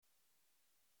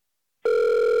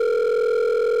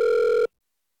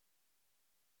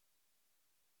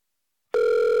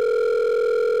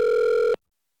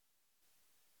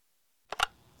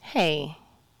Hey,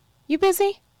 you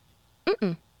busy?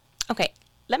 Mm-mm. Okay,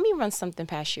 let me run something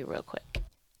past you real quick.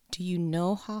 Do you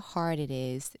know how hard it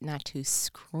is not to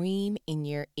scream in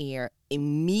your ear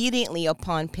immediately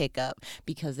upon pickup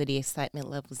because of the excitement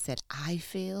levels that I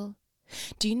feel?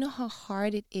 Do you know how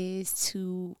hard it is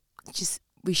to just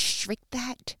restrict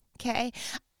that? Okay.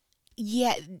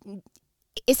 Yeah,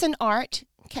 it's an art.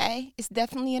 Okay, it's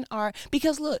definitely an art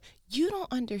because look, you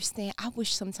don't understand. I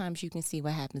wish sometimes you can see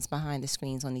what happens behind the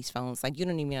screens on these phones. Like, you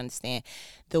don't even understand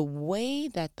the way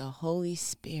that the Holy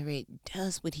Spirit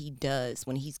does what he does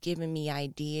when he's giving me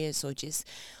ideas or just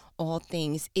all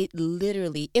things. It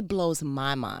blows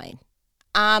my mind.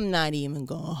 I'm not even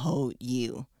gonna hold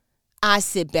you. I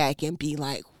sit back and be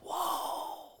like,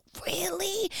 whoa,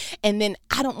 really? And then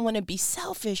I don't want to be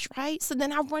selfish, right? So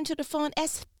then I run to the phone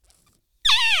as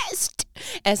fast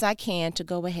as I can to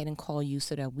go ahead and call you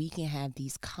so that we can have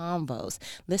these convos.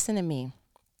 Listen to me.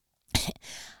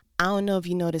 I don't know if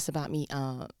you know this about me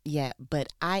yet,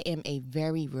 but I am a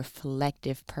very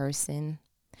reflective person.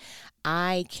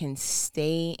 I can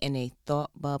stay in a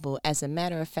thought bubble. As a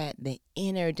matter of fact, the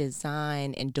inner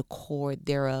design and decor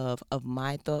thereof of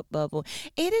my thought bubble,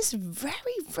 it is very,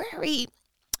 very,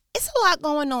 it's a lot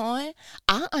going on.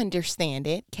 I understand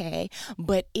it, okay?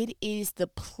 But it is the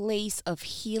place of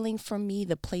healing for me,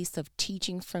 the place of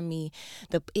teaching for me.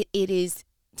 It is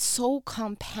so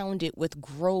compounded with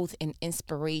growth and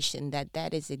inspiration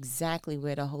that is exactly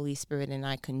where the Holy Spirit and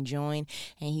I conjoin.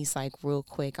 And he's like, real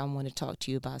quick, I want to talk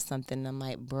to you about something. And I'm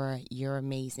like, bruh, you're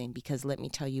amazing, because let me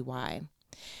tell you why.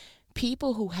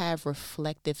 People who have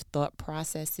reflective thought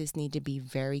processes need to be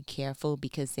very careful,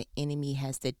 because the enemy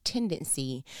has the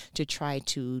tendency to try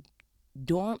to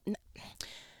dorm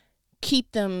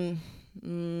keep them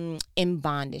in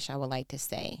bondage, I would like to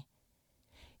say,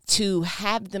 to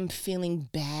have them feeling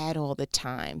bad all the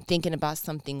time, thinking about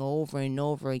something over and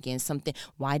over again, something,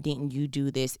 why didn't you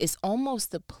do this? It's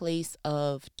almost a place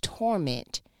of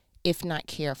torment if not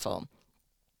careful.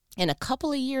 And a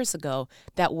couple of years ago,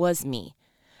 that was me.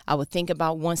 I would think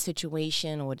about one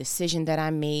situation or a decision that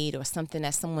I made or something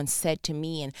that someone said to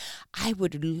me, and I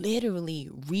would literally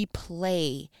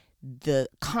replay the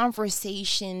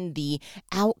conversation, the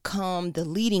outcome, the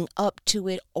leading up to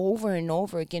it over and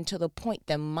over again, to the point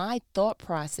that my thought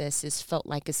processes felt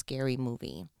like a scary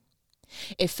movie.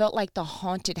 It felt like the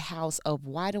haunted house of,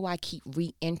 why do I keep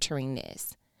re-entering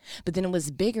this? But then it was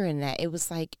bigger than that. It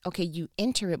was like, okay, you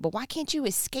enter it, but why can't you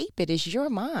escape it? It's your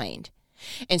mind.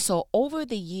 And so over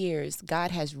the years, God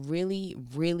has really,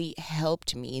 really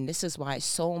helped me. And this is why it's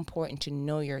so important to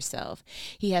know yourself.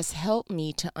 He has helped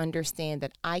me to understand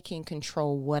that I can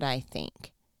control what I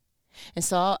think. And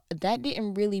so that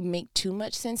didn't really make too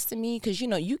much sense to me, because,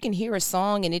 you can hear a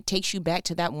song and it takes you back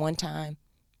to that one time.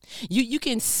 You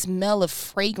can smell a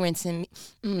fragrance and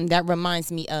that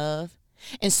reminds me of.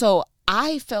 And so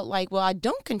I felt like, well, I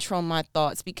don't control my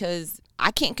thoughts because I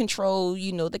can't control,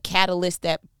 the catalyst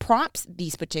that prompts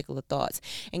these particular thoughts.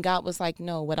 And God was like,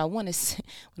 no, what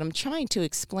I'm trying to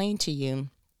explain to you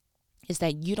is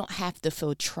that you don't have to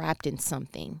feel trapped in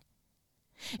something.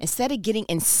 Instead of getting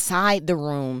inside the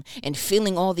room and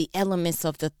feeling all the elements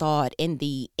of the thought and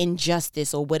the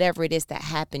injustice or whatever it is that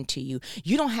happened to you,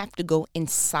 you don't have to go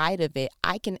inside of it.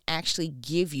 I can actually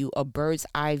give you a bird's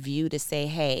eye view to say,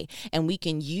 hey, and we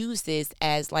can use this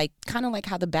as kind of like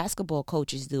how the basketball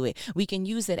coaches do it. We can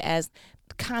use it as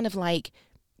kind of like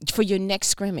for your next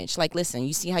scrimmage. Like, listen,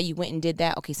 you see how you went and did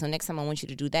that? Okay, so next time I want you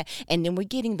to do that. And then we're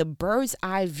getting the bird's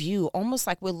eye view, almost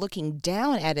like we're looking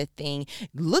down at a thing,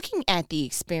 looking at the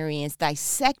experience,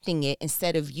 dissecting it,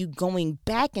 instead of you going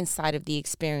back inside of the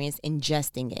experience,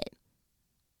 ingesting it.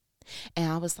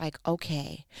 And I was like,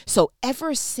 okay. So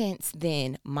ever since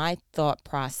then, my thought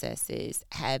processes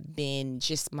have been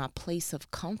just my place of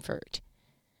comfort.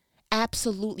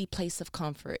 Absolutely place of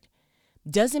comfort.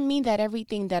 Doesn't mean that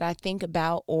everything that I think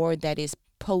about or that is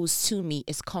posed to me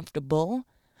is comfortable,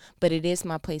 but it is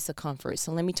my place of comfort.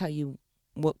 So let me tell you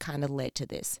what kind of led to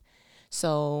this.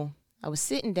 So I was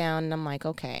sitting down and I'm like,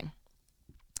 okay,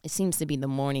 it seems to be the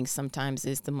morning sometimes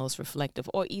is the most reflective,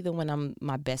 or either when I'm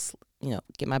my best,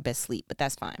 get my best sleep, but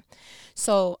that's fine.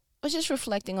 So I was just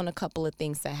reflecting on a couple of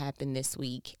things that happened this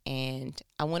week, and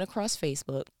I went across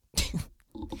Facebook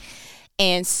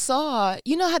and saw,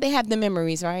 how they have the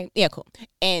memories, right? Yeah, cool.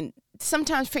 And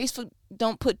sometimes Facebook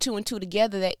don't put two and two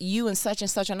together that you and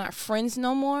such are not friends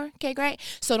no more. Okay, great.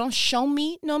 So don't show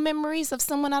me no memories of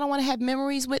someone I don't want to have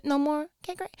memories with no more.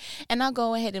 Okay, great. And I'll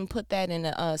go ahead and put that in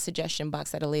a suggestion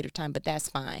box at a later time, but that's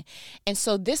fine. And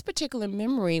so this particular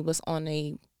memory was on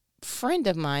a friend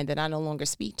of mine that I no longer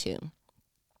speak to.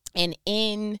 And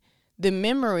in the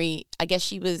memory, I guess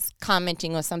she was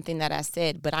commenting on something that I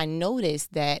said, but I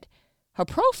noticed that her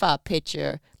profile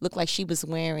picture looked like she was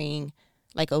wearing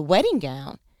like a wedding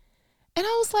gown. And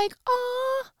I was like,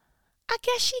 oh, I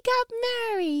guess she got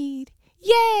married.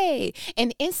 Yay.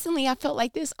 And instantly I felt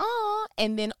like this, oh,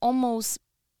 and then almost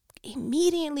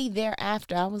immediately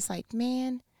thereafter, I was like,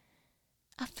 man,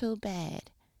 I feel bad.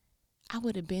 I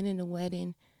would have been in the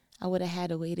wedding. I would have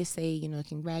had a way to say,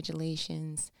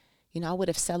 congratulations. I would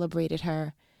have celebrated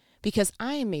her, because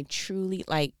I am a truly,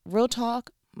 like, real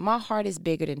talk, my heart is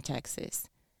bigger than Texas.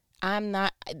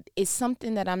 It's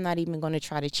something that I'm not even going to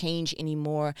try to change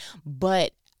anymore,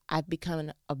 but I've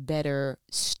become a better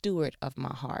steward of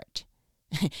my heart.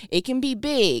 It can be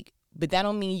big, but that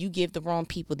don't mean you give the wrong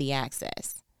people the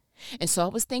access. And so I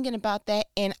was thinking about that,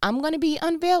 and I'm going to be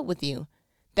unveiled with you.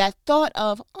 That thought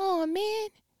of, oh man,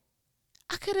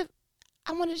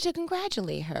 I wanted to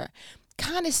congratulate her,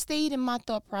 kind of stayed in my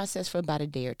thought process for about a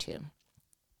day or two.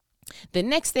 The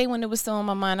next day when it was still on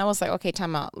my mind, I was like, okay,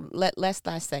 time out. Let's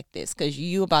dissect this, because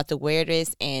you about to wear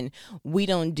this, and we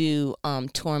don't do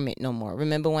torment no more.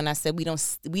 Remember when I said we don't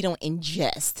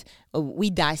ingest, we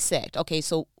dissect. Okay,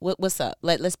 so what's up?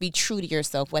 Let's be true to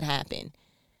yourself. What happened?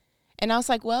 And I was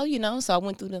like, well, so I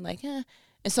went through the like, and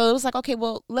so it was like, okay,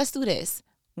 well, let's do this.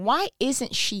 Why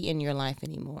isn't she in your life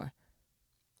anymore?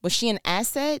 Was she an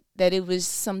asset, that it was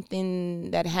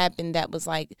something that happened that was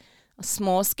like a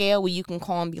small scale where you can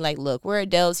call and be like, look, we're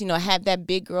adults, have that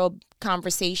big girl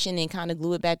conversation and kind of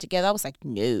glue it back together? I was like,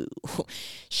 no.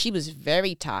 She was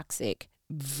very toxic,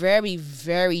 very,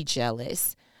 very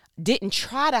jealous, didn't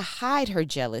try to hide her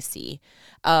jealousy.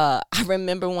 I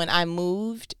remember when I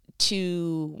moved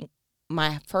to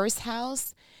my first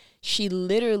house, she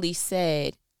literally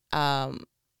said,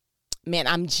 man,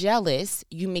 I'm jealous.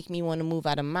 You make me want to move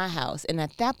out of my house. And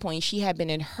at that point, she had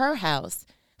been in her house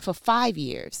for 5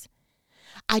 years.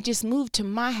 I just moved to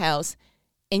my house,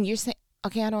 and you're saying,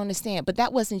 okay, I don't understand. But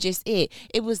that wasn't just it.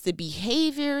 It was the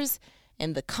behaviors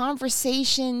and the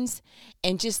conversations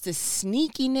and just the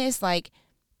sneakiness. Like,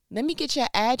 let me get your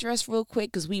address real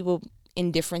quick, because we were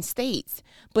in different states.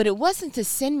 But it wasn't to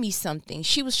send me something.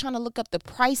 She was trying to look up the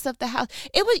price of the house.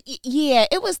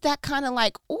 It was that kind of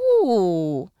like,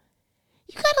 ooh,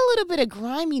 you got a little bit of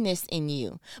griminess in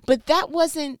you. But that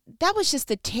was just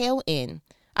the tail end.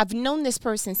 I've known this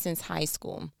person since high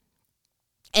school.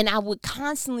 And I would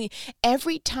constantly,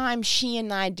 every time she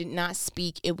and I did not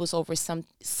speak, it was over some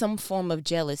form of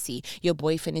jealousy. Your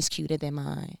boyfriend is cuter than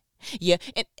mine. Yeah.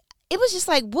 And it was just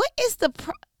like, what is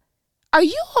are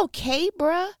you okay,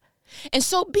 bruh? And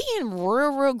so being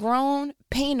real grown,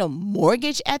 paying a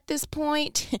mortgage at this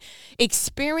point,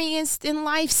 experienced in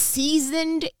life,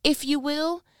 seasoned, if you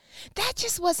will, that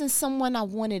just wasn't someone I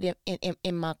wanted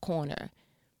in my corner.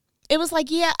 It was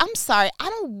like, yeah, I'm sorry. I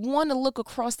don't want to look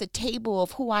across the table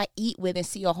of who I eat with and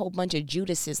see a whole bunch of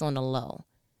Judases on the low.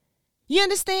 You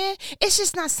understand? It's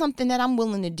just not something that I'm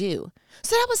willing to do.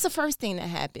 So that was the first thing that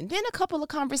happened. Then a couple of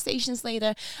conversations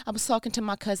later, I was talking to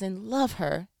my cousin, love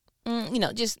her.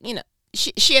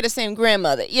 She had the same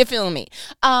grandmother. You feel me?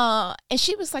 And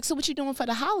she was like, so what you doing for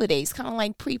the holidays? Kind of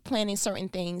like pre-planning certain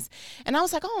things. And I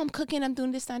was like, oh, I'm cooking. I'm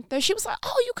doing this, that, and third. She was like,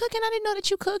 oh, you cooking? I didn't know that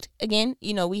you cooked. Again,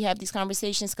 we have these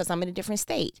conversations because I'm in a different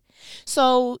state.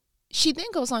 So she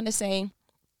then goes on to say,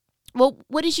 well,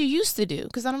 what did you used to do?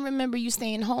 Because I don't remember you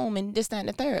staying home and this, that, and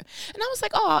the third. And I was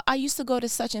like, oh, I used to go to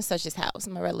such and such's house,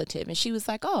 my relative. And she was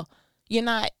like, oh, you're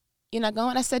not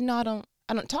going? I said, no, I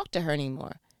don't talk to her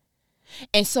anymore.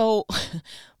 And so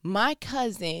my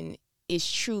cousin is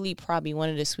truly probably one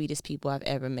of the sweetest people I've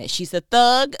ever met. She's a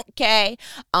thug, okay?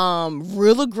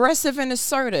 Real aggressive and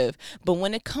assertive. But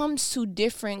when it comes to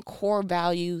different core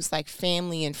values like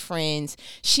family and friends,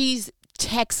 she's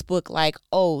textbook like,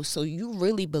 oh, so you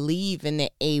really believe in the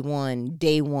A1,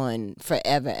 day one,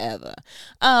 forever, ever.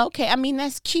 Okay, I mean,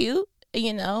 that's cute.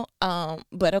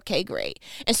 But okay, great.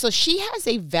 And so she has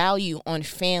a value on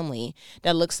family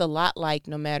that looks a lot like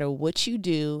no matter what you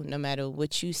do, no matter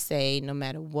what you say, no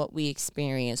matter what we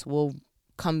experience, we'll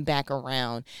come back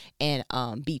around and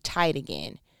be tight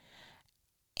again.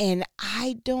 And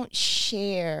I don't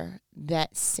share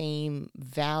that same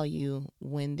value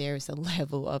when there's a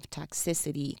level of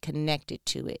toxicity connected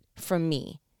to it for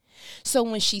me. So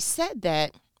when she said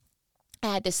that,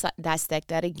 I had to dissect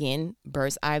that again,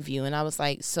 bird's eye view. And I was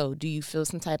like, so do you feel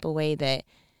some type of way that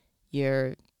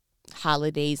your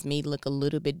holidays may look a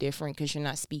little bit different because you're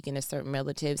not speaking to certain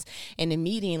relatives? And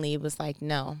immediately it was like,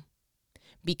 no,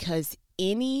 because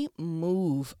any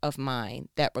move of mine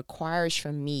that requires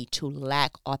for me to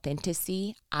lack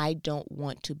authenticity, I don't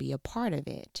want to be a part of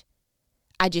it.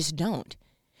 I just don't.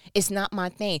 It's not my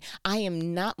thing. I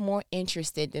am not more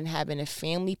interested in having a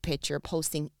family picture,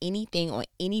 posting anything on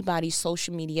anybody's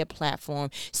social media platform,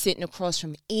 sitting across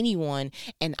from anyone,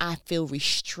 and I feel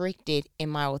restricted in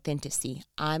my authenticity.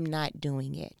 I'm not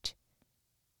doing it.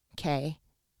 Okay?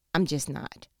 I'm just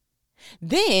not.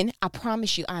 Then, I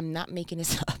promise you, I'm not making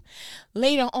this up.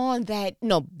 Later on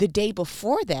the day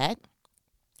before that,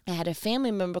 I had a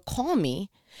family member call me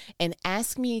and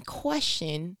ask me a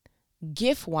question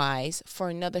gift-wise for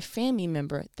another family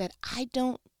member that I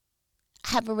don't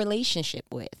have a relationship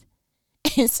with.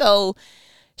 And so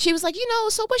she was like,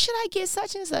 so what should I get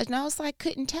such and such? And I was like,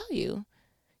 couldn't tell you.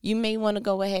 You may want to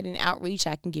go ahead and outreach.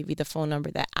 I can give you the phone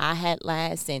number that I had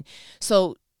last. And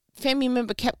so family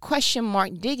member kept question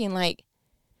mark digging like,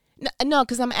 no,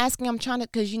 because I'm asking, I'm trying to,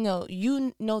 because you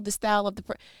know the style of the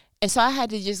and so I had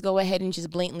to just go ahead and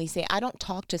just blatantly say, I don't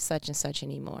talk to such and such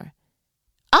anymore.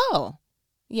 Oh,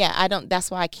 yeah, I don't. That's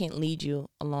why I can't lead you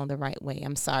along the right way.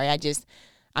 I'm sorry. I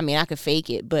could fake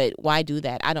it, but why do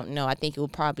that? I don't know. I think it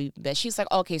would probably be best. She's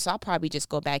like, okay, so I'll probably just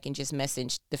go back and just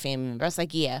message the family member. I was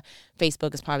like, yeah,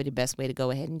 Facebook is probably the best way to go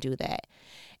ahead and do that.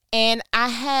 And I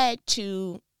had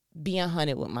to be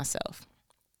 100 with myself.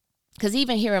 Because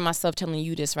even hearing myself telling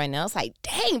you this right now, it's like,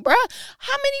 dang, bro,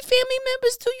 how many family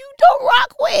members do you don't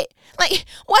rock with? Like,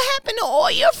 what happened to all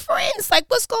your friends? Like,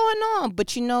 what's going on?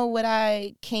 But you know what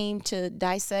I came to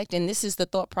dissect? And this is the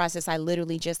thought process I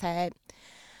literally just had.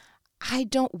 I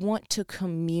don't want to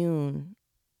commune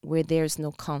where there's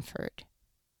no comfort.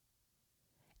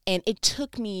 And it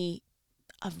took me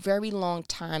a very long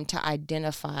time to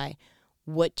identify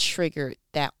what triggered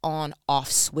that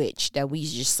on-off switch that we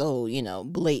just so,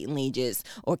 blatantly just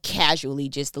or casually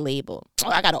just label. Oh,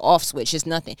 I got an off switch. It's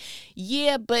nothing.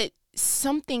 Yeah, but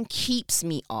something keeps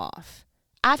me off.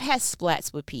 I've had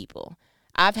splats with people.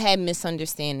 I've had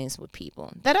misunderstandings with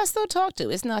people that I still talk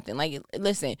to. It's nothing. Like,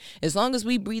 listen, as long as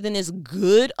we breathe in this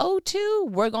good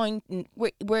O2,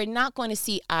 we're not going to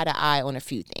see eye to eye on a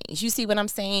few things. You see what I'm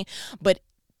saying? But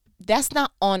that's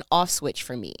not on-off switch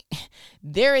for me.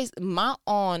 My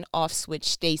on-off switch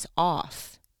stays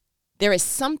off. There is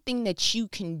something that you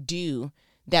can do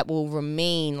that will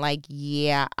remain like,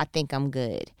 yeah, I think I'm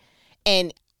good.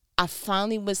 And I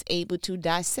finally was able to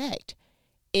dissect.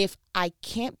 If I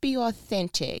can't be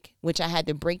authentic, which I had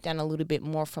to break down a little bit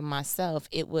more for myself,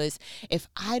 it was if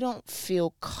I don't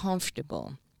feel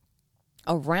comfortable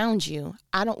around you,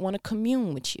 I don't want to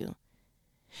commune with you.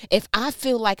 If I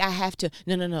feel like I have to,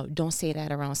 no, don't say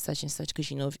that around such and such because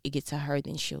if it gets to her,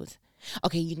 then she'll.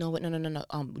 Okay, you know what? No.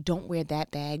 Don't wear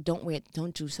that bag.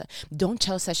 Don't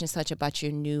tell such and such about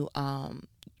your new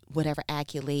whatever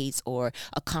accolades or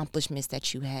accomplishments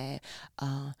that you have.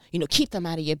 Keep them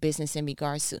out of your business in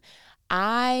regards to.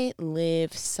 I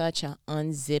live such an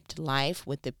unzipped life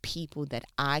with the people that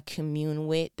I commune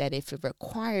with that if it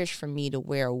requires for me to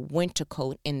wear a winter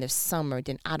coat in the summer,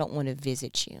 then I don't want to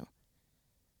visit you.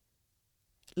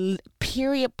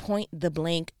 Period, point the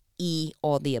blank,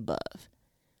 all the above.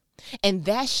 And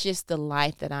that's just the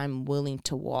life that I'm willing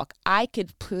to walk. I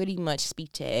could pretty much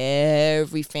speak to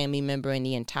every family member in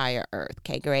the entire earth.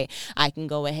 Okay, great. I can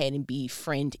go ahead and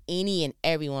befriend any and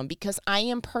everyone because I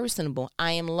am personable.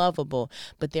 I am lovable.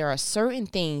 But there are certain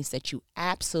things that you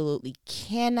absolutely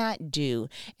cannot do.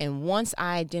 And once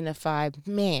I identify,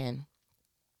 man,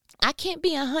 I can't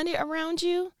be 100 around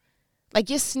you. Like,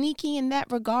 you're sneaky in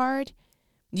that regard.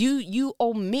 You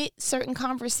omit certain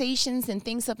conversations and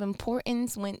things of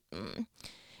importance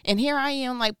and here I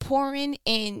am like pouring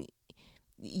and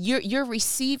you're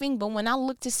receiving, but when I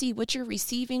look to see what you're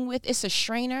receiving with, it's a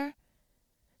strainer.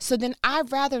 So then I'd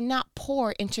rather not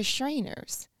pour into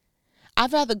strainers.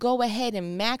 I'd rather go ahead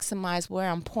and maximize where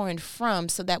I'm pouring from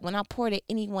so that when I pour to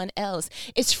anyone else,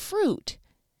 it's fruit.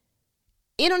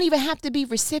 It don't even have to be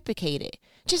reciprocated,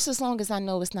 just as long as I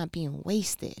know it's not being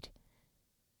wasted.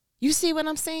 You see what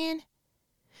I'm saying?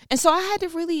 And so I had to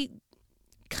really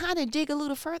kind of dig a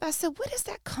little further. I said, where does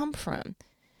that come from?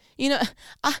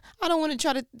 I don't want to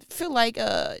try to feel like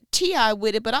T.I.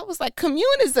 with it, but I was like, commune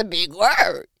is a big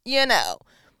word,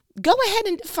 Go ahead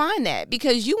and define that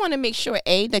because you want to make sure,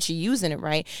 A, that you're using it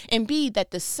right, and B, that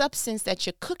the substance that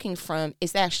you're cooking from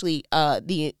is actually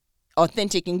the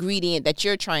authentic ingredient that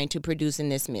you're trying to produce in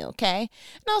this meal, okay?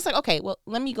 And I was like, okay, well,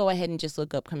 let me go ahead and just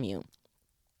look up commune.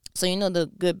 So the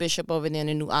good bishop over there in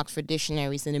the New Oxford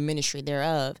Dictionaries and the ministry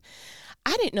thereof,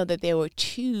 I didn't know that there were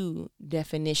two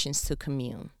definitions to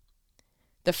commune.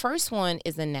 The first one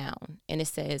is a noun, and it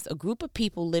says a group of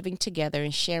people living together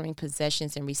and sharing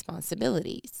possessions and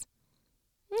responsibilities.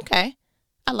 Okay,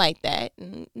 I like that.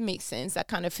 Makes sense. That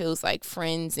kind of feels like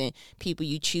friends and people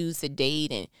you choose to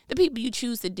date and the people you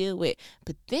choose to deal with.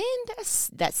 But then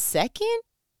that second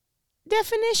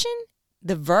definition,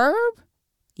 the verb,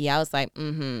 yeah, I was like,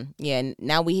 yeah,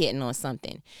 now we hitting on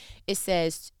something. It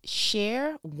says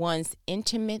share one's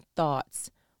intimate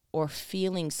thoughts or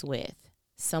feelings with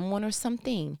someone or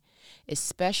something,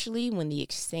 especially when the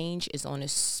exchange is on a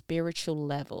spiritual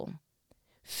level.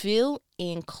 Feel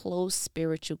in close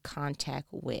spiritual contact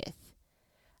with.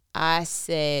 I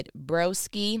said,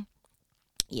 broski,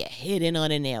 you hit it on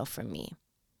the nail for me.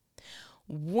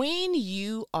 When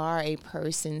you are a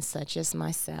person such as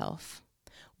myself,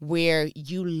 where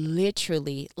you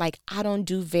literally, like, I don't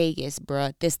do Vegas,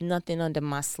 bruh. There's nothing under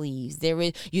my sleeves.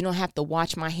 You don't have to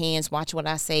watch my hands, watch what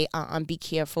I say. Be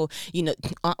careful.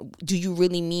 Do you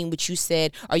really mean what you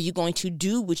said? Are you going to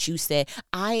do what you said?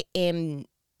 I am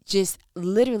just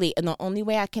literally, and the only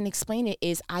way I can explain it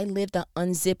is I live the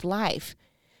unzipped life.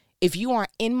 If you are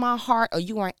in my heart or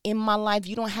you are in my life,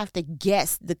 you don't have to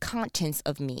guess the contents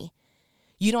of me.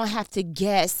 You don't have to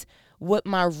guess what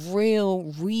my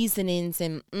real reasonings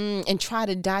and try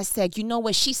to dissect. You know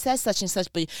what, she says such and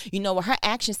such, but you know what, her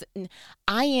actions,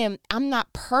 I'm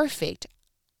not perfect.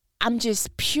 I'm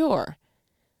just pure.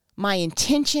 My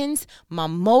intentions, my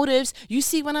motives, you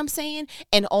see what I'm saying?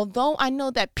 And although I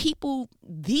know that people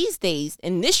these days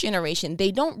in this generation,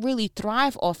 they don't really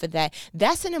thrive off of that,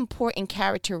 that's an important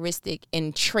characteristic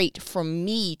and trait for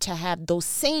me to have those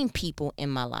same people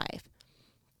in my life.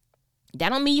 That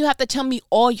don't mean you have to tell me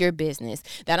all your business.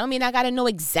 That don't mean I got to know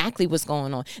exactly what's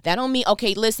going on. That don't mean,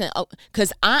 okay, listen,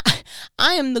 because I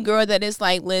am the girl that is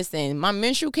like, listen, my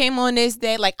menstrual came on this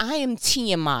day. Like, I am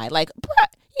TMI. Like, bruh,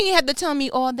 you ain't have to tell me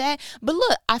all that. But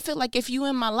look, I feel like if you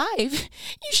in my life,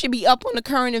 you should be up on the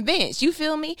current events. You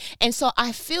feel me? And so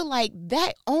I feel like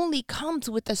that only comes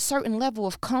with a certain level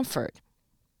of comfort.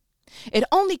 It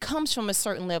only comes from a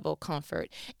certain level of comfort.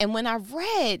 And when I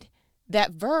read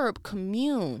that verb,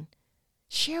 commune,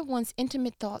 share one's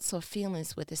intimate thoughts or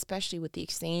feelings with, especially with the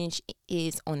exchange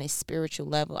is on a spiritual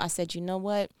level, I said, you know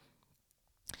what?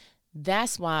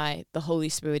 That's why the Holy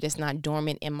Spirit is not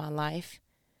dormant in my life.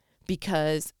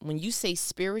 Because when you say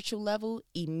spiritual level,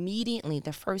 immediately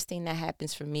the first thing that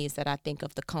happens for me is that I think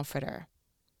of the Comforter,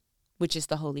 which is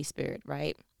the Holy Spirit,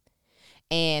 right?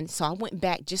 And so I went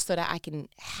back just so that I can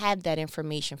have that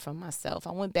information from myself.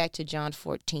 I went back to John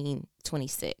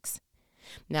 14:26.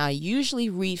 Now, I usually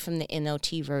read from the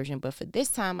NLT version, but for this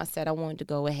time, I said I wanted to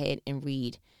go ahead and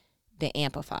read the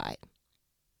Amplified.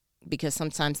 Because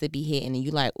sometimes they be hitting and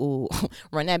you like, ooh,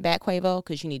 run that back, Quavo,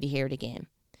 because you need to hear it again.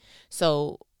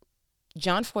 So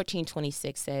John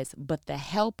 14:26 says, but the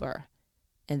helper,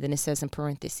 and then it says in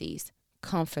parentheses,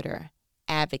 comforter,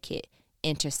 advocate,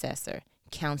 intercessor,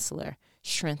 counselor,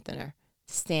 strengthener,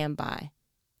 standby,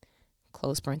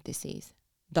 close parentheses.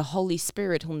 The Holy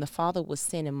Spirit, whom the Father will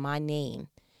send in my name,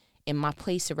 in my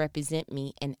place to represent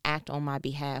me and act on my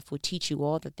behalf, will teach you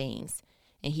all the things,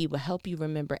 and he will help you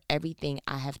remember everything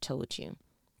I have told you.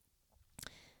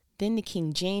 Then the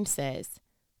King James says,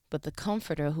 but the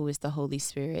Comforter, who is the Holy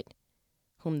Spirit,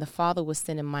 whom the Father will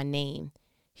send in my name,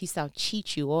 he shall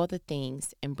teach you all the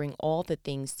things and bring all the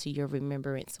things to your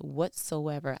remembrance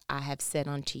whatsoever I have said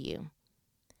unto you.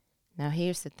 Now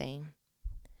here's the thing.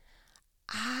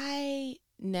 I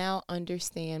now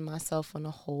understand myself on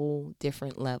a whole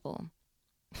different level.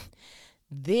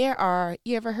 You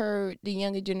ever heard the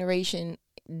younger generation,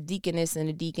 deaconess and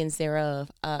the deacons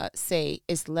thereof, say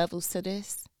it's levels to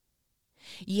this?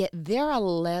 Yet there are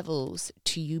levels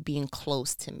to you being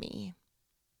close to me,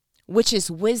 which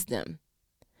is wisdom.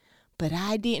 But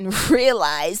I didn't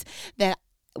realize that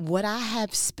what I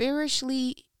have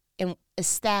spiritually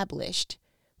established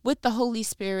with the Holy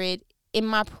Spirit in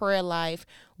my prayer life,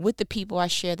 with the people I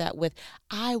share that with,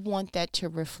 I want that to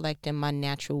reflect in my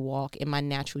natural walk, in my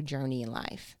natural journey in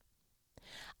life.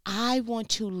 I want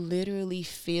to literally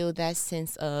feel that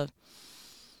sense of,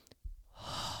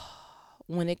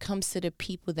 when it comes to the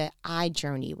people that I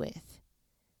journey with.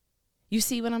 You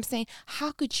see what I'm saying?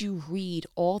 How could you read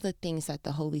all the things that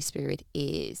the Holy Spirit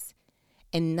is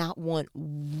and not want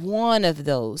one of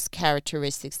those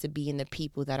characteristics to be in the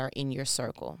people that are in your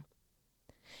circle?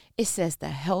 It says the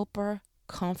helper,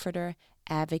 comforter,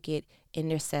 advocate,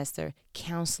 intercessor,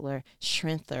 counselor,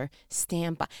 strengthener,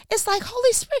 standby. It's like,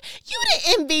 Holy Spirit, you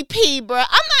the MVP, bro. I'm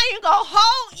not even going to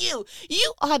hold you.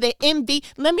 You are the MVP.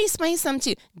 Let me explain something to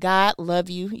you. God love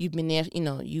you. You've been there.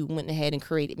 You went ahead and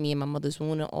created me in my mother's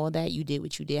womb and all that. You did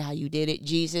what you did, how you did it.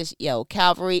 Jesus,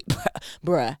 Calvary,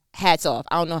 bruh, hats off.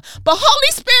 I don't know. But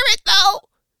Holy Spirit, though,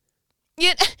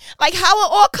 like how it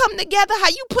all come together, how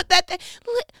you put that there.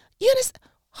 You understand?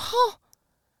 Huh?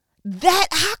 That,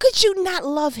 how could you not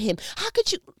love him? How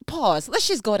could you, pause, let's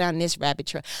just go down this rabbit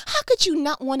trail. How could you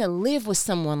not want to live with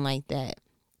someone like that?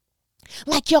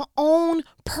 Like your own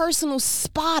personal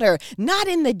spotter, not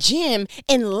in the gym,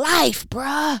 in life,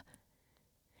 bruh.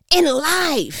 In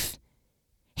life.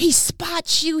 He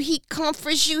spots you, he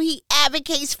comforts you, he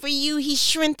advocates for you, he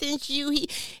strengthens you,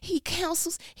 he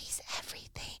counsels, he's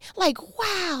everything. Like,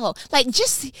 wow. Like,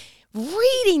 just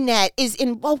reading that is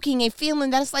invoking a feeling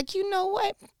that it's like, you know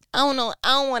what? I don't know.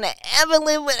 I don't want to ever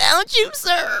live without you,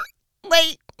 sir.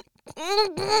 Like,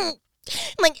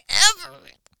 like ever.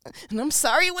 And I'm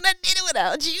sorry when I did it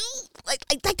without you. Like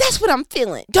that's what I'm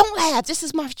feeling. Don't laugh. This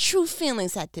is my true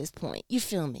feelings at this point. You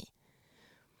feel me?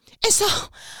 And so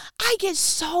I get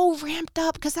so ramped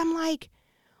up because I'm like,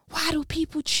 why do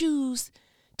people choose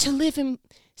to live in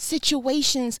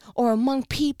situations or among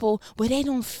people where they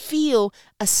don't feel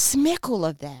a smickle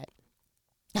of that?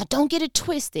 Now, don't get it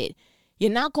twisted. You're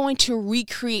not going to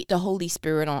recreate the Holy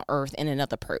Spirit on earth in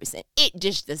another person. It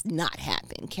just does not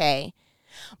happen, okay?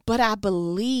 But I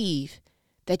believe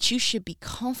that you should be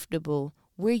comfortable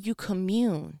where you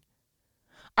commune.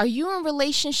 Are you in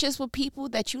relationships with people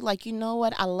that you like, you know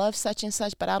what, I love such and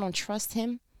such, but I don't trust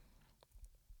him?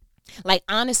 Like,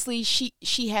 honestly,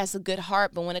 she has a good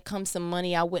heart, but when it comes to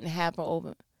money, I wouldn't have her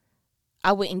over.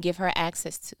 I wouldn't give her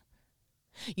access to.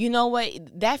 You know what?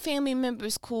 That family member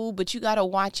is cool, but you got to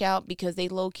watch out because they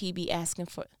low-key be asking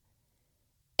for.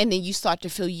 And then you start to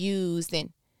feel used.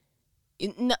 And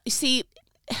see,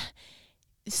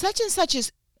 such and such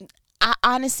is, I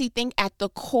honestly think at the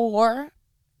core,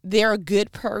 they're a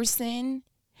good person.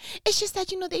 It's just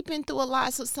that, they've been through a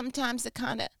lot. So sometimes it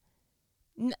kind of,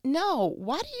 no,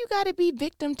 why do you got to be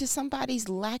victim to somebody's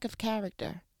lack of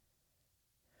character?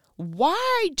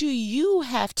 Why do you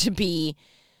have to be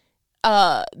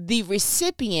the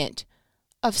recipient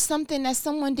of something that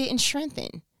someone didn't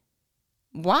strengthen?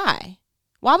 Why?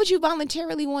 Why would you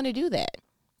voluntarily want to do that?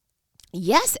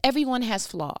 Yes, everyone has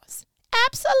flaws.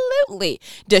 Absolutely.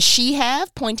 Does she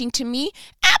have, pointing to me?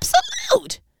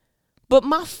 Absolute. But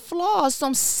my flaws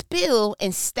don't spill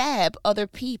and stab other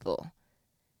people.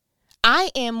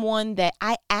 I am one that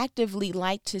I actively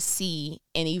like to see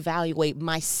and evaluate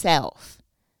myself.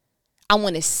 I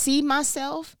want to see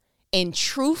myself in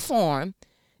true form,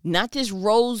 not this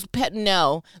rose pet.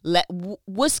 No,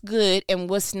 what's good and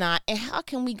what's not, and how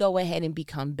can we go ahead and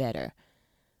become better?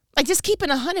 Like, just keeping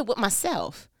 100 with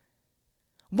myself.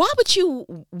 Why would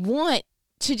you want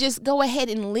to just go ahead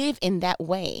and live in that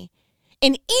way?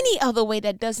 In any other way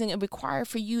that doesn't require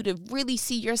for you to really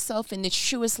see yourself in the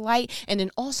truest light, and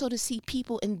then also to see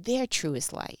people in their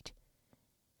truest light.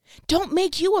 Don't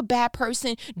make you a bad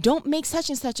person. Don't make such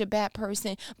and such a bad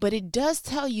person. But it does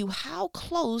tell you how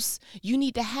close you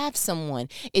need to have someone.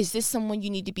 Is this someone you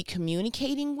need to be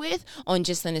communicating with on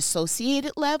just an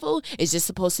associated level? Is this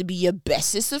supposed to be your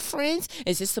bestest of friends?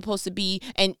 Is this supposed to be,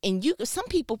 and you, some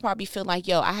people probably feel like,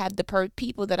 yo, I have the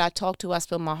people that I talk to, I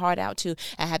spill my heart out to.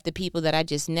 I have the people that I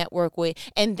just network with.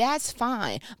 And that's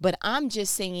fine. But I'm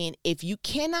just saying, if you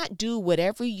cannot do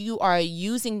whatever you are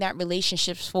using that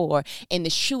relationships for in the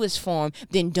truest form,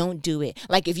 then don't do it.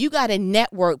 Like, if you got a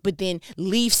network, but then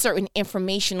leave certain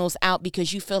informationals out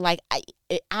because you feel like I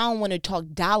don't want to talk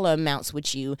dollar amounts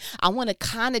with you. I want to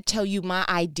kind of tell you my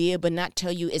idea, but not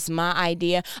tell you it's my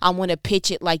idea. I want to pitch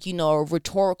it like, a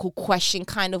rhetorical question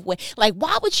kind of way. Like,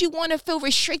 why would you want to feel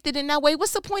restricted in that way?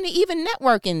 What's the point of even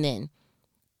networking then?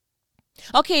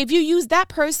 Okay, if you use that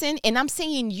person, and I'm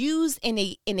saying use in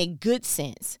a good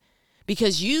sense.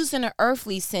 Because used in an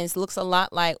earthly sense looks a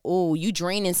lot like, oh, you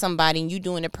draining somebody and you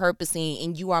doing it purposely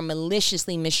and you are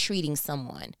maliciously mistreating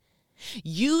someone.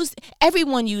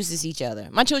 Everyone uses each other.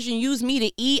 My children use me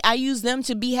to eat. I use them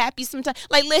to be happy sometimes.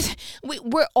 Like, listen,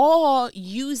 we're all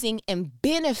using and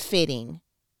benefiting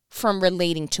from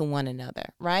relating to one another,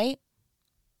 right?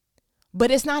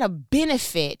 But it's not a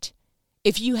benefit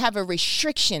if you have a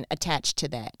restriction attached to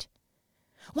that.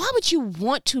 Why would you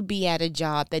want to be at a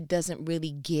job that doesn't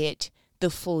really get the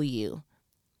full you?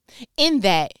 In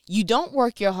that you don't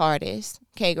work your hardest,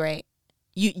 okay, great.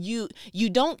 You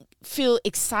don't feel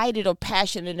excited or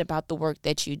passionate about the work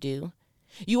that you do.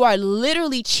 You are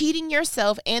literally cheating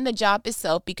yourself and the job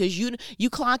itself because you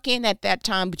clock in at that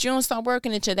time, but you don't start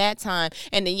working until that time.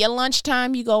 And then your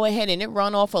lunchtime, you go ahead and it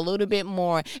run off a little bit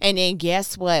more. And then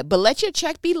guess what? But let your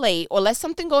check be late, or let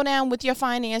something go down with your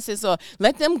finances, or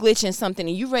let them glitch in something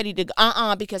and you ready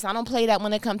to, because I don't play that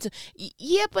when it comes to,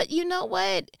 yeah, but you know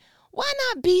what? Why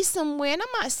not be somewhere? And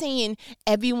I'm not saying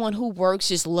everyone who works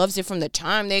just loves it from the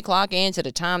time they clock in to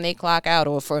the time they clock out,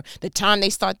 or for the time they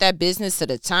start that business to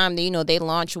the time they, they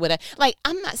launch or whatever. Like,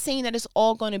 I'm not saying that it's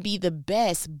all going to be the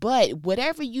best, but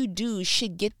whatever you do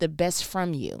should get the best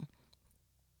from you.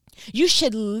 You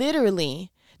should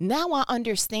literally. Now I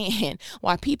understand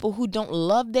why people who don't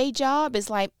love their job is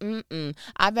like,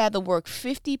 I'd rather work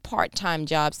 50 part-time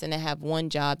jobs than to have one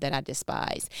job that I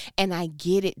despise. And I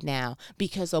get it now,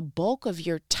 because a bulk of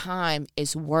your time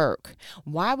is work.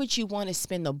 Why would you want to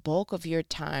spend the bulk of your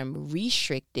time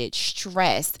restricted,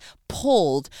 stressed,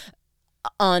 pulled,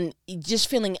 on just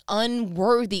feeling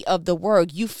unworthy of the work?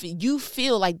 You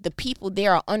feel like the people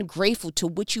there are ungrateful to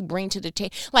what you bring to the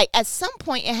table. Like, at some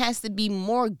point it has to be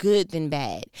more good than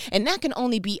bad, and that can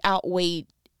only be outweighed.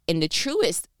 And the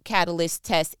truest catalyst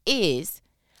test is,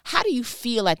 how do you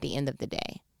feel at the end of the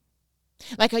day?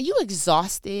 Like, are you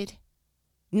exhausted?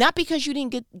 Not because you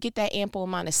didn't get that ample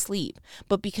amount of sleep,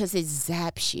 but because it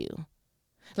zaps you.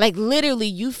 Like, literally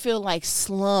you feel like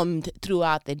slummed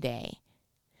throughout the day.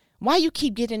 Why you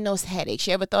keep getting those headaches?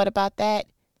 You ever thought about that?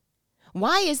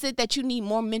 Why is it that you need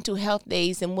more mental health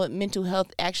days than what mental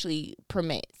health actually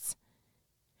permits?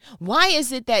 Why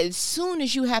is it that as soon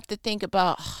as you have to think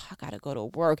about, I got to go to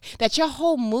work, that your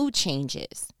whole mood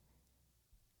changes?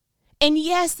 And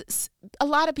yes, a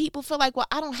lot of people feel like, well,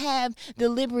 I don't have the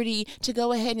liberty to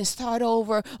go ahead and start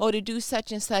over or to do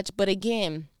such and such. But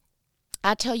again,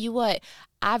 I tell you what,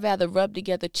 I'd rather rub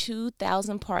together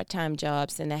 2,000 part-time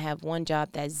jobs than to have one job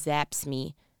that zaps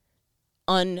me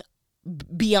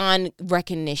beyond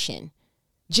recognition.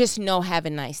 Just know, have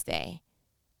a nice day.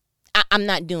 I'm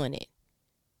not doing it.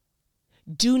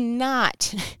 Do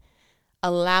not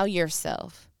allow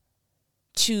yourself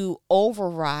to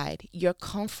override your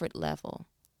comfort level.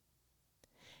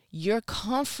 Your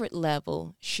comfort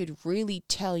level should really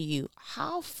tell you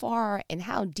how far and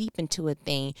how deep into a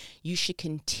thing you should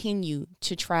continue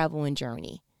to travel and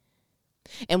journey.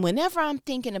 And whenever I'm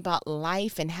thinking about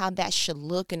life and how that should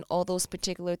look and all those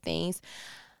particular things,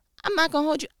 I'm not going to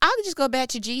hold you. I'll just go back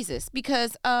to Jesus,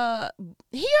 because Sir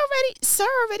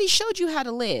already showed you how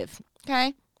to live,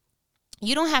 okay?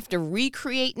 You don't have to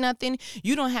recreate nothing.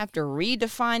 You don't have to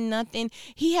redefine nothing.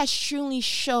 He has truly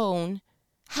shown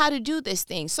how to do this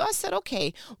thing. So I said,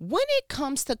 okay, when it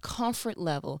comes to comfort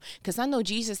level, because I know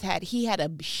Jesus had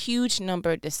a huge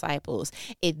number of disciples.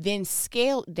 It then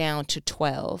scaled down to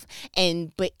 12.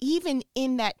 But even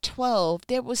in that 12,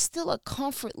 there was still a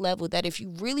comfort level that if you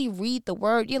really read the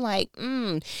word, you're like,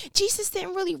 Jesus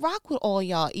didn't really rock with all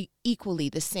y'all equally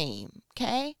the same.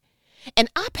 Okay. And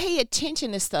I pay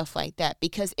attention to stuff like that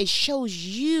because it shows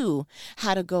you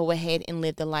how to go ahead and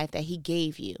live the life that he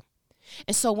gave you.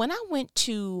 And so when I went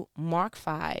to Mark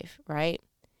 5, right,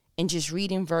 and just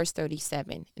reading verse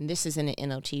 37, and this is in the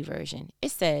NLT version,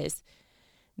 it says,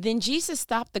 "Then Jesus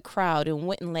stopped the crowd and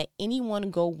wouldn't let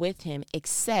anyone go with him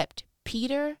except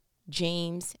Peter,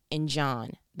 James, and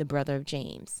John, the brother of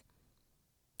James."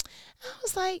 I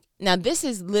was like, now this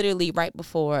is literally right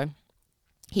before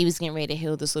he was getting ready to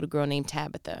heal this little girl named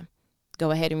Tabitha.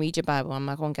 Go ahead and read your Bible. I'm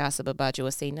not going to gossip about you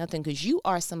or say nothing, because you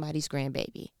are somebody's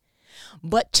grandbaby.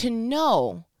 But to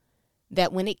know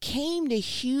that when it came to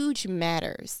huge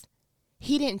matters,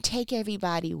 he didn't take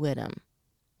everybody with him.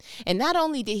 And not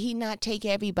only did he not take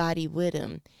everybody with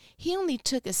him, he only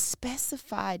took a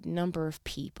specified number of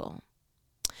people.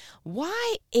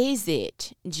 Why is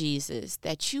it, Jesus,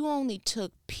 that you only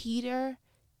took Peter,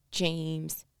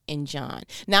 James, and John?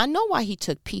 Now, I know why he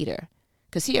took Peter.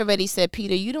 Because he already said,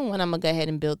 Peter, you the one I'm going to go ahead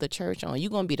and build the church on. You're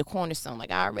going to be the cornerstone.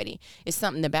 Like, it's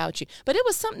something about you. But it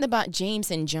was something about James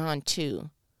and John, too,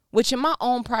 which in my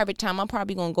own private time, I'm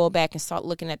probably going to go back and start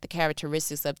looking at the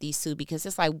characteristics of these two, because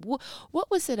it's like,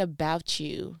 what was it about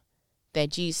you that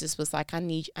Jesus was like, I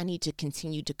need to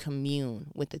continue to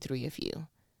commune with the three of you?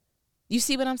 You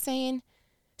see what I'm saying?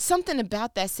 Something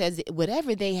about that says,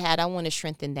 whatever they had, I want to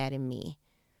strengthen that in me.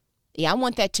 Yeah, I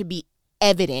want that to be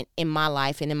evident in my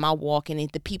life and in my walk and in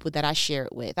the people that I share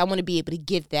it with. I want to be able to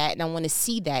give that, and I want to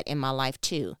see that in my life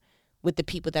too, with the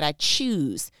people that I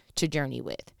choose to journey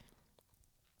with.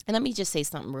 And let me just say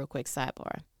something real quick,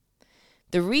 sidebar.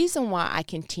 The reason why I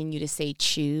continue to say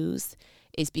choose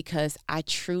is because I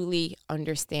truly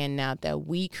understand now that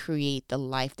we create the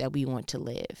life that we want to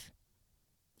live.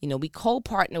 You know, we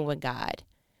co-partner with God,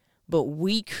 but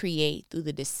we create through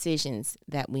the decisions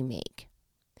that we make.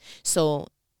 So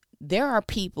there are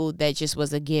people that just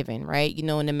was a given, right? You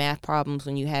know, in the math problems,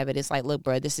 when you have it, it's like, look,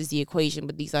 bro, this is the equation,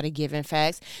 but these are the given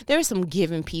facts. There are some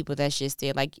given people that's just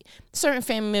there. Like certain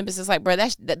family members, it's like, bro,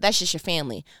 that's just your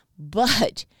family.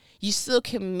 But You still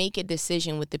can make a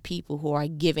decision with the people who are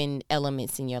given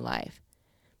elements in your life.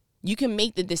 You can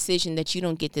make the decision that you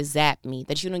don't get to zap me,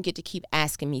 that you don't get to keep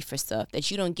asking me for stuff, that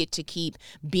you don't get to keep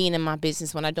being in my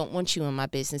business when I don't want you in my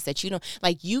business, that you don't,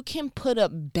 like, you can put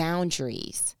up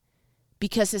boundaries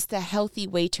because it's the healthy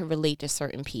way to relate to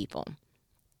certain people.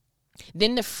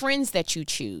 Then the friends that you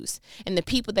choose and the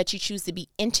people that you choose to be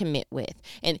intimate with,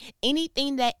 and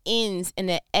anything that ends in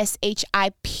a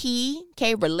SHIP,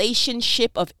 okay,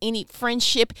 relationship of any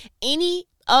friendship, any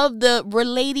of the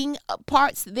relating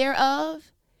parts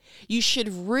thereof, you should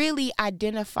really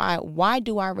identify, why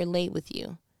do I relate with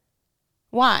you?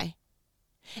 Why?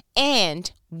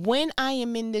 And when I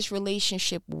am in this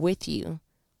relationship with you,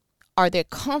 are there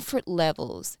comfort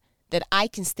levels that I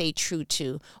can stay true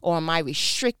to, or am I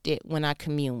restricted when I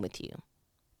commune with you?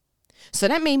 So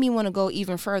that made me want to go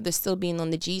even further, still being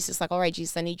on the Jesus, like, all right,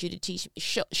 Jesus, I need you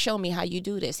to show me how you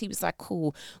do this. He was like,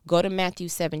 cool, go to Matthew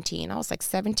 17. I was like,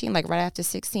 17, like right after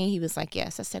 16? He was like,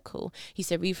 yes. I said, cool. He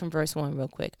said, read from verse 1 real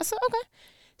quick. I said, okay.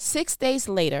 6 days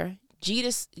later,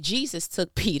 Jesus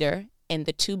took Peter and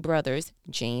the two brothers,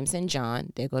 James and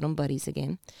John, there go them buddies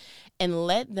again, and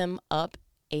led them up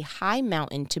a high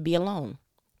mountain to be alone.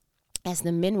 As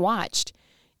the men watched,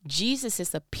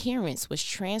 Jesus' appearance was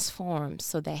transformed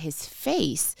so that his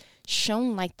face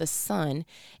shone like the sun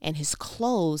and his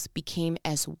clothes became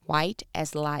as white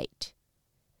as light.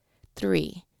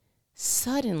 3.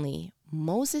 Suddenly,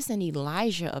 Moses and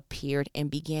Elijah appeared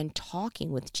and began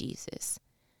talking with Jesus.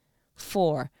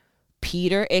 4.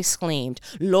 Peter exclaimed,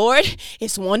 Lord,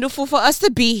 it's wonderful for us to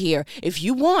be here. If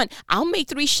you want, I'll make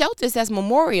 3 shelters as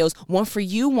memorials, one for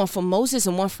you, one for Moses,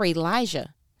 and one for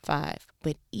Elijah. 5.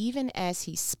 But even as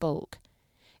he spoke,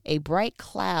 a bright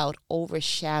cloud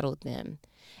overshadowed them,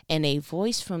 and a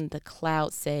voice from the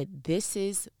cloud said, This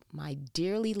is my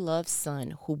dearly loved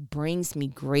son who brings me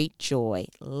great joy.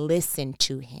 Listen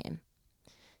to him.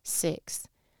 6.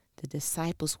 The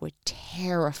disciples were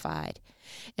terrified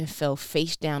and fell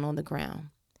face down on the ground.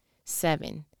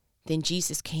 7. Then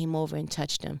Jesus came over and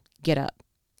touched them. Get up,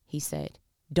 he said.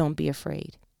 Don't be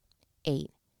afraid. 8.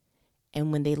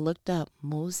 And when they looked up,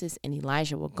 Moses and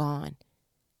Elijah were gone,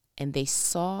 and they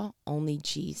saw only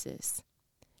Jesus.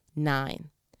 9.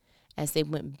 As they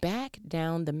went back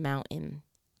down the mountain,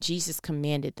 Jesus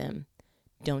commanded them,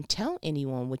 Don't tell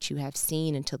anyone what you have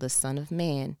seen until the Son of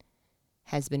Man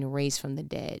has been raised from the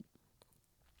dead.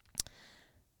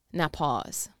 Now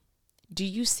pause. Do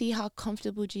you see how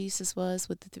comfortable Jesus was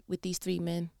with these 3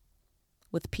 men?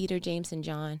 With Peter, James, and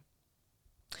John?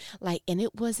 Like, and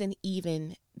it wasn't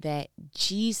even that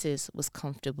Jesus was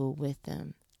comfortable with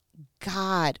them.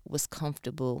 God was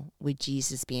comfortable with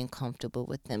Jesus being comfortable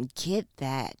with them. Get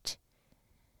that.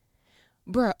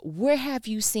 Bruh, where have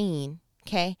you seen,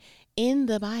 okay, in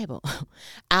the Bible,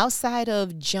 outside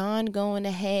of John going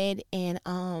ahead and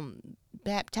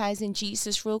baptizing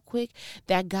Jesus real quick,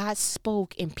 that God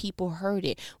spoke and people heard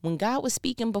it? When God was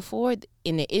speaking before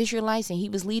in the Israelites and he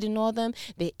was leading all them,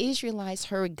 the Israelites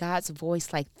heard God's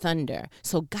voice like thunder.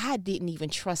 So God didn't even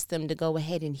trust them to go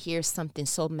ahead and hear something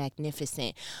so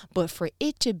magnificent. But for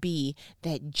it to be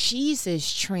that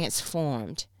Jesus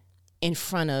transformed in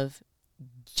front of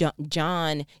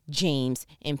John, James,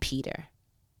 and Peter,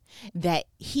 that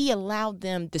he allowed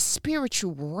them, the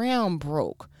spiritual realm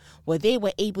broke, where they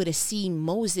were able to see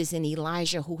Moses and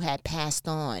Elijah who had passed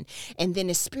on. And then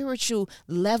the spiritual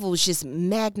levels just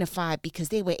magnified because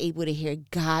they were able to hear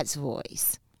God's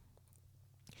voice.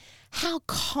 How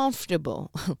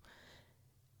comfortable.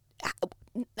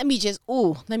 Let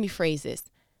me phrase this.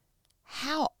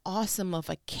 How awesome of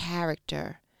a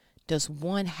character does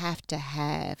one have to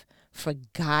have for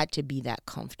God to be that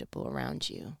comfortable around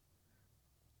you?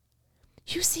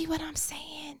 You see what I'm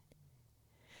saying?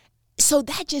 So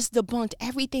that just debunked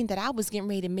everything that I was getting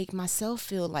ready to make myself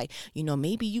feel like,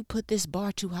 maybe you put this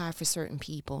bar too high for certain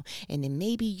people. And then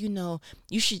maybe,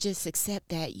 you should just accept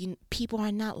that people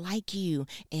are not like you.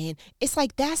 And it's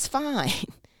like, that's fine.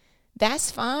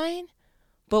 That's fine.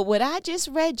 But what I just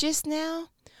read just now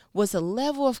was a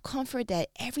level of comfort that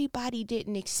everybody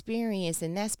didn't experience.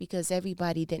 And that's because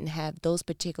everybody didn't have those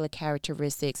particular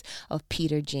characteristics of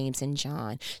Peter, James, and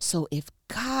John. So if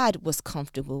God was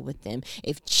comfortable with them,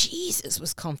 if Jesus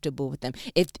was comfortable with them,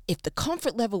 if the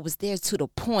comfort level was there to the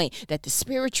point that the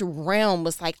spiritual realm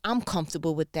was like, I'm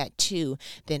comfortable with that too,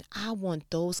 then I want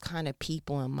those kind of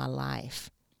people in my life.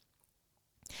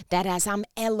 That as I'm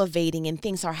elevating and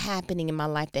things are happening in my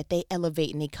life, that they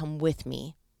elevate and they come with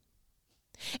me.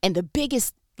 And the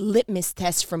biggest litmus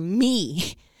test for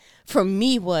me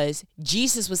was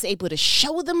Jesus was able to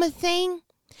show them a thing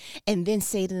and then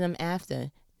say to them after,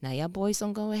 Now, y'all boys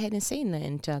don't go ahead and say nothing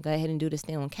until I go ahead and do this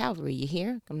thing on Calvary. You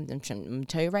hear? I'm going to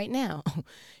tell you right now.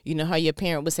 You know how your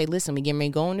parent would say, listen, we get ready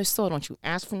to go in the store. Don't you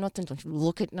ask for nothing. Don't you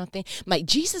look at nothing. Like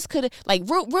Jesus could have, like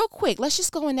real quick, let's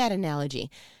just go in that analogy.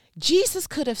 Jesus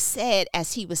could have said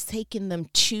as he was taking them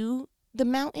to the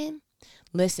mountain,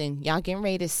 listen, y'all getting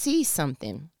ready to see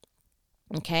something.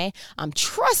 Okay? I'm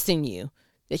trusting you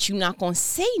that you're not going to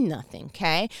say nothing,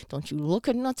 okay? Don't you look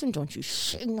at nothing. Don't you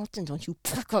say nothing. Don't you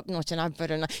pick up nothing. I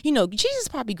better not. You know, Jesus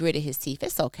probably gritted his teeth.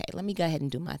 It's okay. Let me go ahead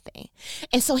and do my thing.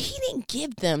 And so he didn't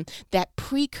give them that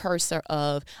precursor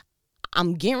of,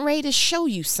 I'm getting ready to show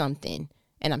you something,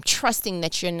 and I'm trusting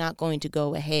that you're not going to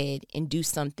go ahead and do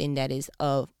something that is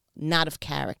not of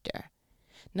character.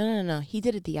 No. He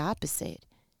did it the opposite.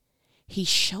 He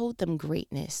showed them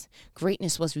greatness.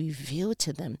 Greatness was revealed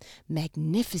to them.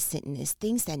 Magnificentness,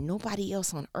 things that nobody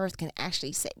else on earth can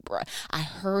actually say, bruh, I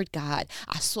heard God.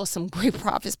 I saw some great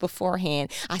prophets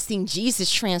beforehand. I seen Jesus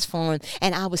transform,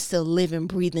 and I was still living,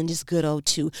 breathing this good old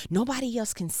too. Nobody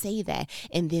else can say that.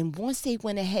 And then once they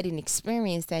went ahead and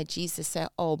experienced that, Jesus said,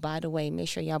 oh, by the way, make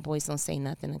sure y'all boys don't say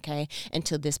nothing, okay,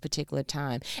 until this particular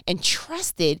time. And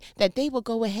trusted that they will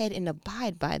go ahead and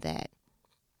abide by that.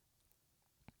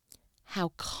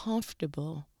 How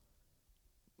comfortable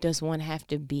does one have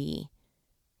to be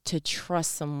to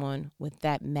trust someone with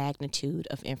that magnitude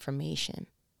of information?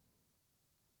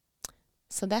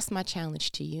 So that's my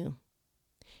challenge to you.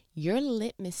 Your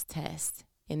litmus test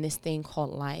in this thing called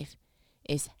life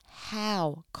is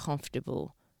how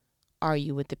comfortable are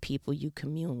you with the people you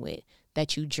commune with,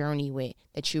 that you journey with,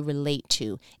 that you relate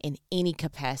to in any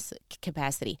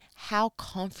capacity. How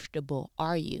comfortable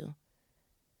are you?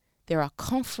 There are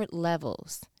comfort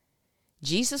levels.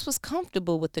 Jesus was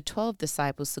comfortable with the 12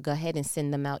 disciples to go ahead and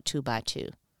send them out 2 by 2,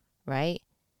 right?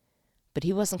 But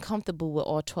he wasn't comfortable with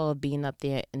all 12 being up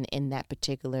there in that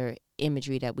particular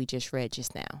imagery that we just read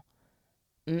just now.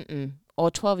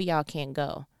 All 12 of y'all can't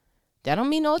go. That don't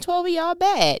mean all 12 of y'all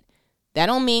bad. That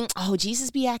don't mean, oh,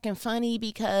 Jesus be acting funny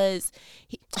because,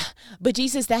 but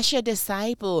Jesus, that's your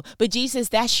disciple. But Jesus,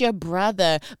 that's your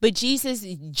brother. But Jesus,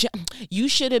 you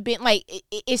should have been, like,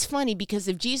 it's funny because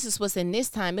if Jesus was in this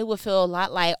time, it would feel a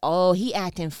lot like, oh, he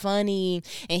acting funny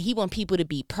and he want people to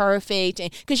be perfect.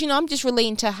 And because, I'm just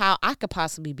relating to how I could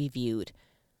possibly be viewed.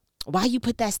 Why you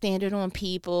put that standard on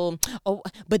people? Oh,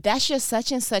 but that's your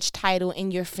such and such title in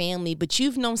your family. But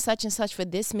you've known such and such for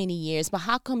this many years. But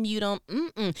how come you don't?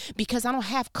 Because I don't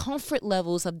have comfort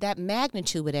levels of that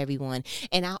magnitude with everyone.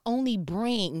 And I only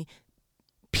bring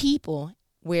people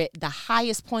where the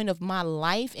highest point of my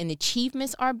life and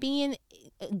achievements are being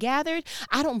gathered.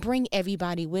 I don't bring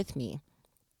everybody with me.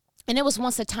 And there was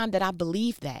once a time that I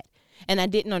believed that. And I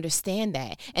didn't understand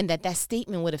that, and that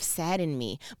statement would have saddened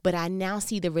me. But I now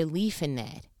see the relief in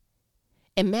that.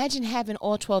 Imagine having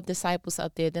all 12 disciples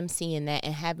out there, them seeing that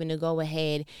and having to go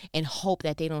ahead and hope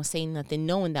that they don't say nothing,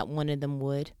 knowing that one of them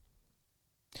would.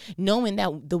 Knowing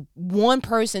that the one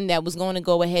person that was going to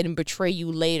go ahead and betray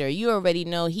you later, you already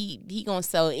know he going to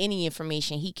sell any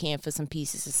information he can for some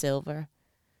pieces of silver.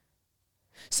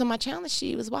 So my challenge to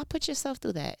you is, why put yourself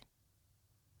through that?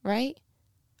 Right?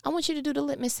 I want you to do the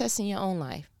litmus test in your own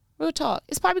life. Real talk.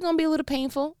 It's probably going to be a little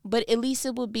painful, but at least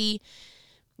it will be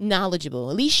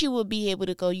knowledgeable. At least you will be able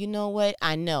to go, you know what?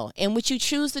 I know. And what you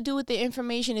choose to do with the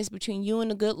information is between you and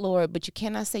the good Lord, but you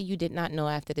cannot say you did not know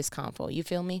after this convo. You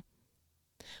feel me?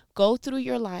 Go through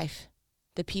your life,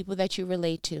 the people that you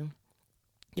relate to,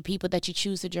 the people that you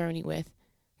choose to journey with,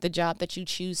 the job that you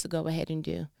choose to go ahead and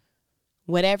do.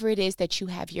 Whatever it is that you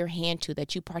have your hand to,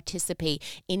 that you participate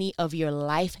any of your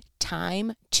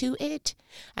lifetime to it,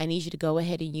 I need you to go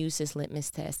ahead and use this litmus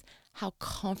test. How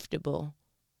comfortable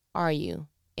are you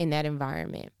in that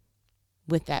environment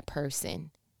with that person?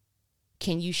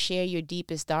 Can you share your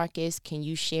deepest, darkest? Can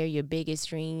you share your biggest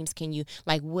dreams? Can you,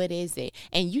 what is it?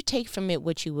 And you take from it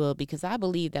what you will, because I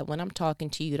believe that when I'm talking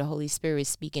to you, the Holy Spirit is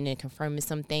speaking and confirming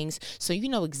some things. So you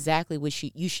know exactly what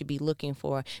you should be looking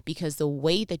for, because the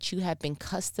way that you have been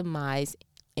customized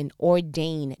and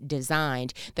ordained,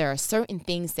 designed, there are certain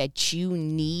things that you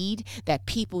need, that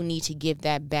people need to give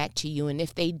that back to you. And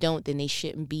if they don't, then they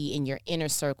shouldn't be in your inner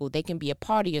circle. They can be a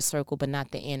part of your circle, but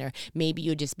not the inner. Maybe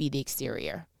you'll just be the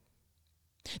exterior.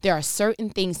 There are certain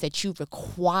things that you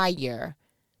require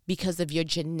because of your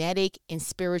genetic and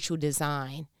spiritual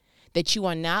design that you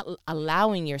are not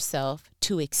allowing yourself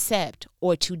to accept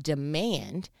or to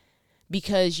demand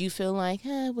because you feel like,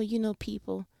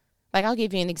 people. Like, I'll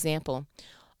give you an example.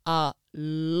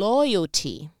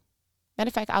 Loyalty. Matter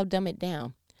of fact, I'll dumb it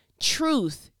down.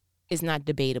 Truth is not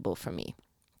debatable for me.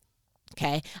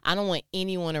 Okay. I don't want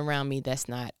anyone around me that's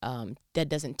not, that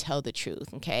doesn't tell the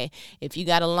truth. Okay. If you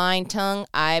got a lying tongue,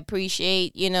 I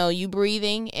appreciate, you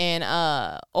breathing and,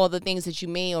 all the things that you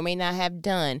may or may not have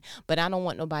done, but I don't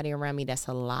want nobody around me that's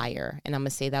a liar. And I'm going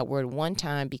to say that word one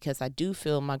time because I do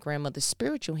feel my grandmother's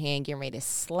spiritual hand getting ready to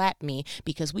slap me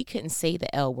because we couldn't say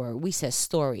the L word. We said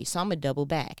story. So I'm going to double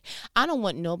back. I don't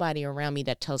want nobody around me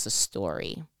that tells a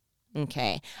story.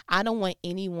 Okay. I don't want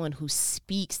anyone who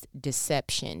speaks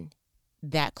deception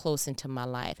that close into my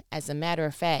life. As a matter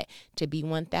of fact, to be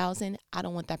 1,000, I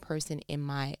don't want that person in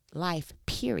my life,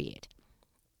 period.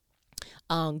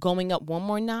 Going up one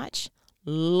more notch,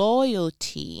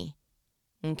 loyalty,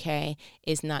 okay,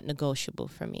 is not negotiable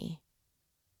for me.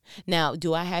 Now,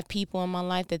 do I have people in my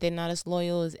life that they're not as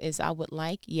loyal as I would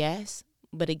like? Yes.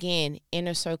 But again,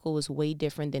 inner circle is way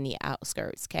different than the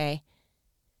outskirts, okay?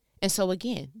 And so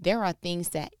again, there are things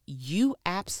that you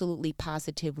absolutely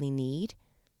positively need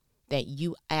that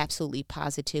you absolutely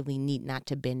positively need not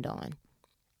to bend on.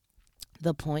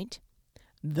 The point,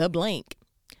 the blank,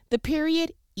 the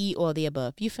period, or the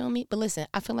above. You feel me? But listen,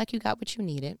 I feel like you got what you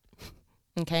needed.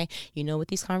 Okay? You know what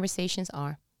these conversations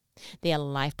are. They are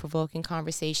life-provoking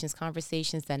conversations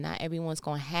that not everyone's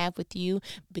going to have with you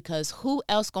because who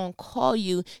else going to call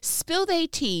you, spill their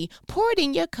tea, pour it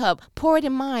in your cup, pour it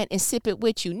in mine, and sip it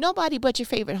with you? Nobody but your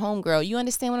favorite homegirl. You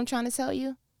understand what I'm trying to tell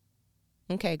you?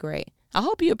 Okay, great. I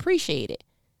hope you appreciate it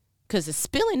because the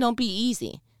spilling don't be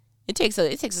easy. It takes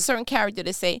a certain character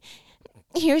to say,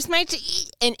 here's my tea,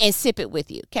 and sip it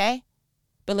with you, okay?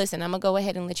 But listen, I'm going to go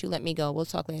ahead and let me go. We'll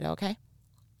talk later, okay?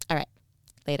 All right,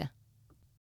 later.